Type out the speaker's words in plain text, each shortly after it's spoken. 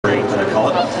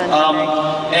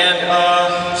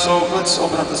So let's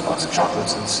open up this box of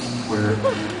chocolates and see where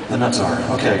the nuts are.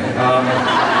 Okay.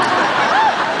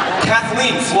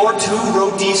 Kathleen, floor 2,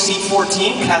 row DC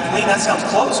 14. Kathleen, that sounds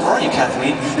close. Where are you,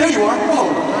 Kathleen? There you are.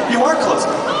 Whoa, you are close.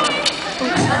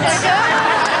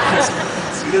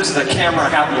 This is a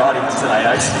camera-happy audience tonight.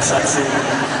 I see.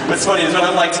 What's funny is when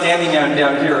I'm like standing down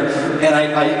here, and I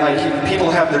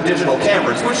people have their digital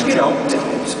cameras, which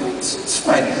it's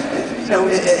fine,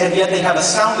 and yet they have a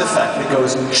sound effect that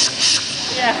goes.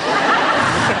 Yeah.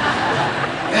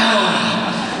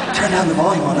 Turn down the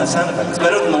volume on that sound effect. It's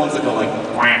better than the ones that go like.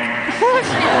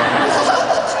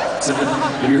 So,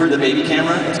 have you heard the baby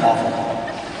camera? It's awful.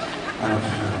 I don't know.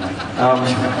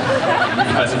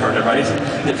 You guys have heard it, right?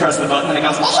 They press the button and it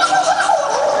goes.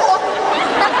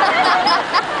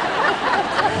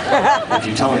 If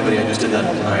you tell anybody I just did that,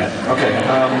 I'll deny it. Okay.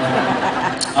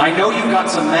 I know you've got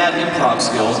some mad improv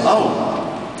skills.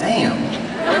 Oh, damn.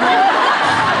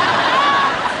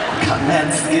 Got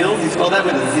mad skills? You spell that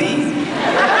with a Z?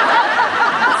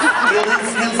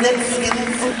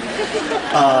 Skills.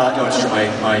 No, it's true.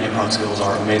 My improv skills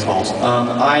are amazeballs.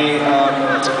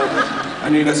 I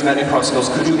know you got some mad improv skills.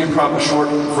 Could you improv a short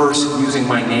verse using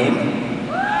my name?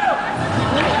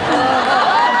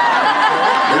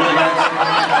 Really, guys?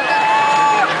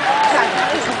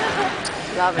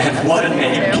 And what a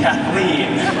name,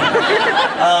 Kathleen.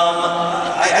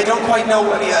 I don't quite know.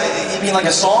 You mean like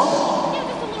a song?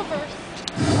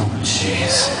 Oh,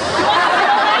 jeez.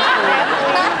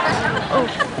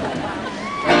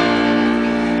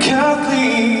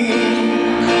 Kathleen,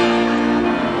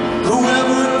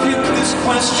 whoever picked this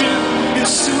question is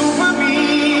super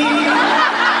me.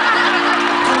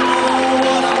 Don't know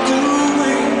what I'm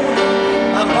doing.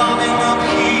 I'm bombing up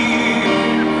here,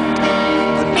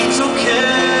 but it's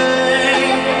okay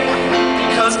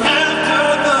because after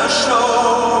the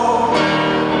show,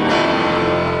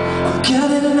 I'm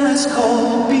getting a nice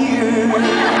cold beer.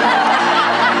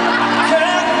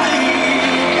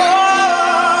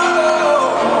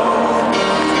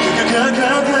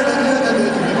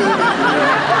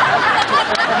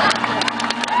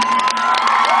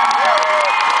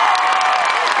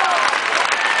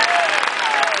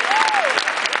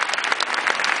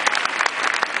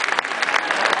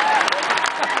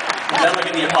 Like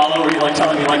in the Apollo where you're like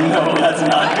telling me like, no, that's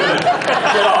not good.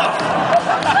 Get off.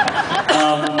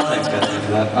 Thanks, Bethany,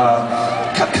 for that.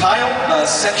 Kyle,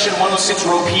 section 106,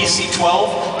 row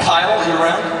PC12. Kyle, are you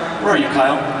around? Where are you,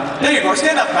 Kyle? There you go.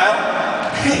 Stand up, Kyle.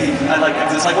 Hey, I like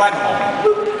it. It's like whack-a-mole.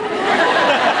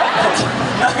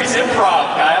 Nice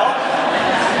improv, Kyle.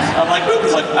 I'm like, boop.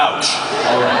 He's like, ouch.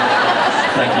 All right.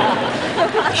 Thank you.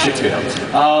 Shakespeare.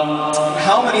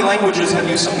 How many languages have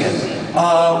you sung in?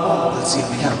 Well, let's see if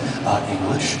we count.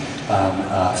 English,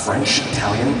 French,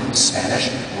 Italian,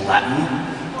 Spanish, Latin,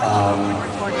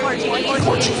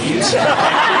 Portuguese.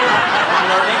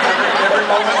 Learning every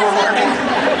moment we're learning.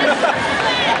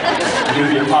 There's going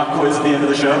to be a pop quiz at the end of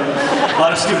the show. A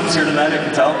lot of students here tonight, I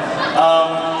can tell.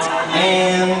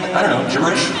 And I don't know,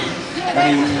 gibberish.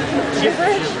 I mean,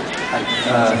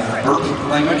 burp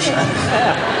language.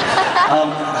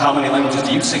 How many languages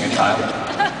do you sing, a child?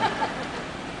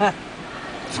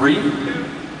 3?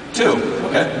 2.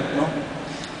 Okay. Well,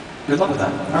 good luck with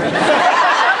that. All right.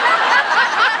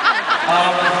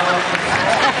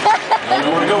 I don't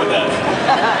know where to go with that.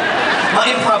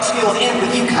 My improv skills end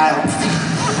with you, Kyle.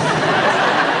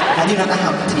 I do not know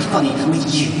how to be funny with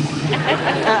you.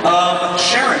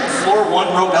 Sharon, floor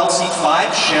 1, row LC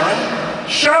 5. Sharon.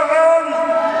 Sharon!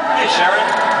 Hey, Sharon.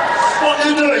 What are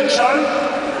you doing, Sharon?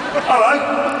 Hello.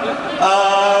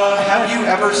 Have you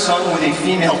ever sung with a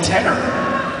female tenor?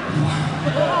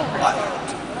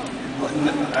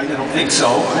 I don't think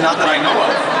so. Not that I know of.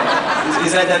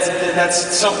 That's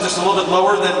something just a little bit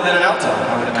lower than an alto,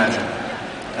 I would imagine.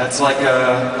 That's like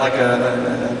a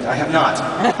I have not.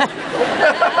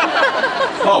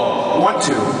 Oh, want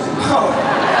to. Oh.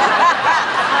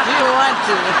 Do you want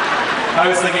to? I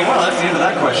was thinking, well, that's the end of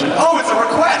that question. Oh, it's a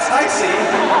request. I see.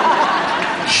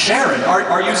 Sharon,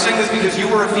 are you saying this because you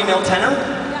were a female tenor?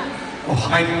 Oh,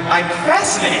 I'm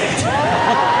fascinated.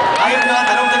 I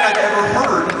don't think I've ever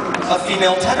heard a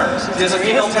female tenor. Does a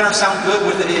female tenor sound good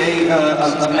with a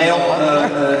male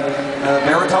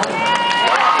baritone?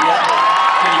 Yeah.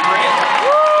 Can you bring it?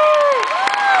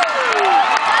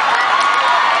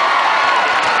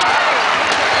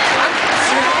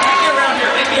 Take me around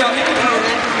here.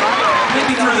 Take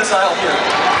me through this aisle here.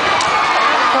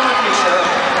 Come with me, Sharon.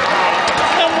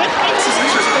 Come with me. This is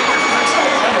interesting.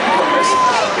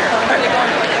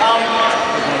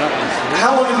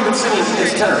 How long have you been singing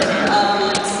as tenor?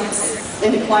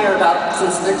 In the choir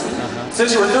since 13.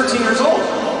 Since you were 13 years old?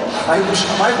 I wish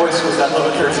my voice was that low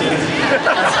at 13. When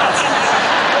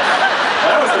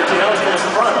I was 13, I was doing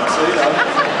soprano, so you know.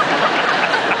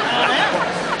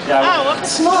 Yeah.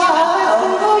 Smile,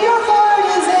 though your heart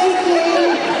is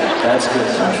aching. That's good,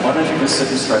 Josh. Why don't you just sit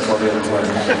and stretch while the others learn?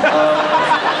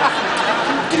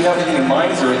 Do you have anything in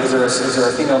mind? Is there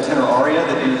a female tenor aria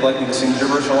that you'd like me to sing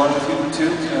gibberish along with you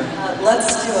too?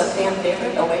 Let's do a fan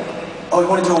favorite, Awake. Oh, you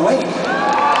want to do Awake?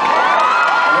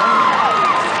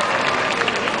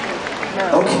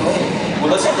 Okay.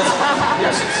 Well, let's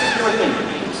yeah, sit here with me.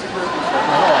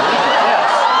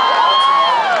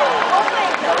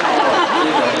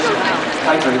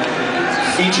 Hydrate.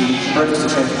 Fiji, breakfast of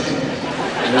champions.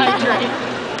 Hydrate.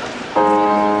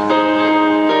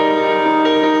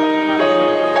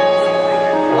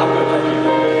 I'm good, thank you.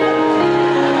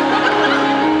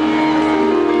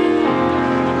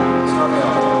 Start me off.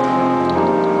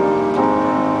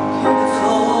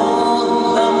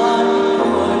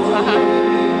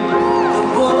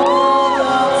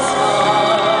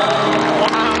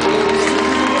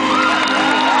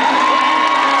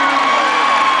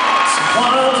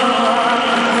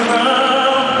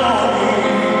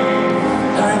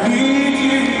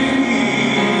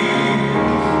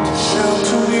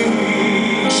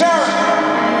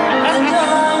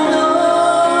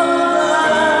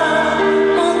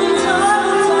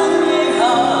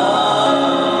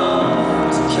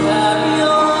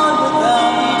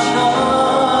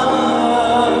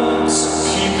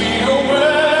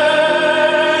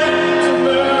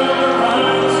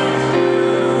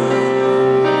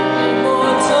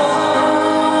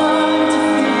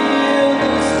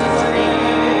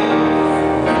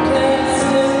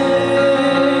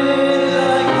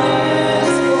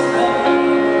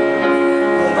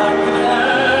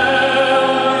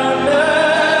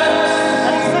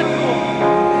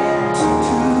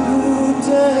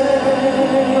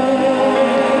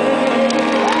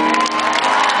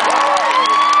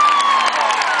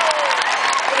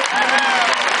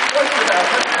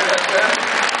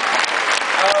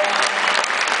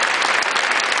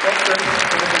 That's good.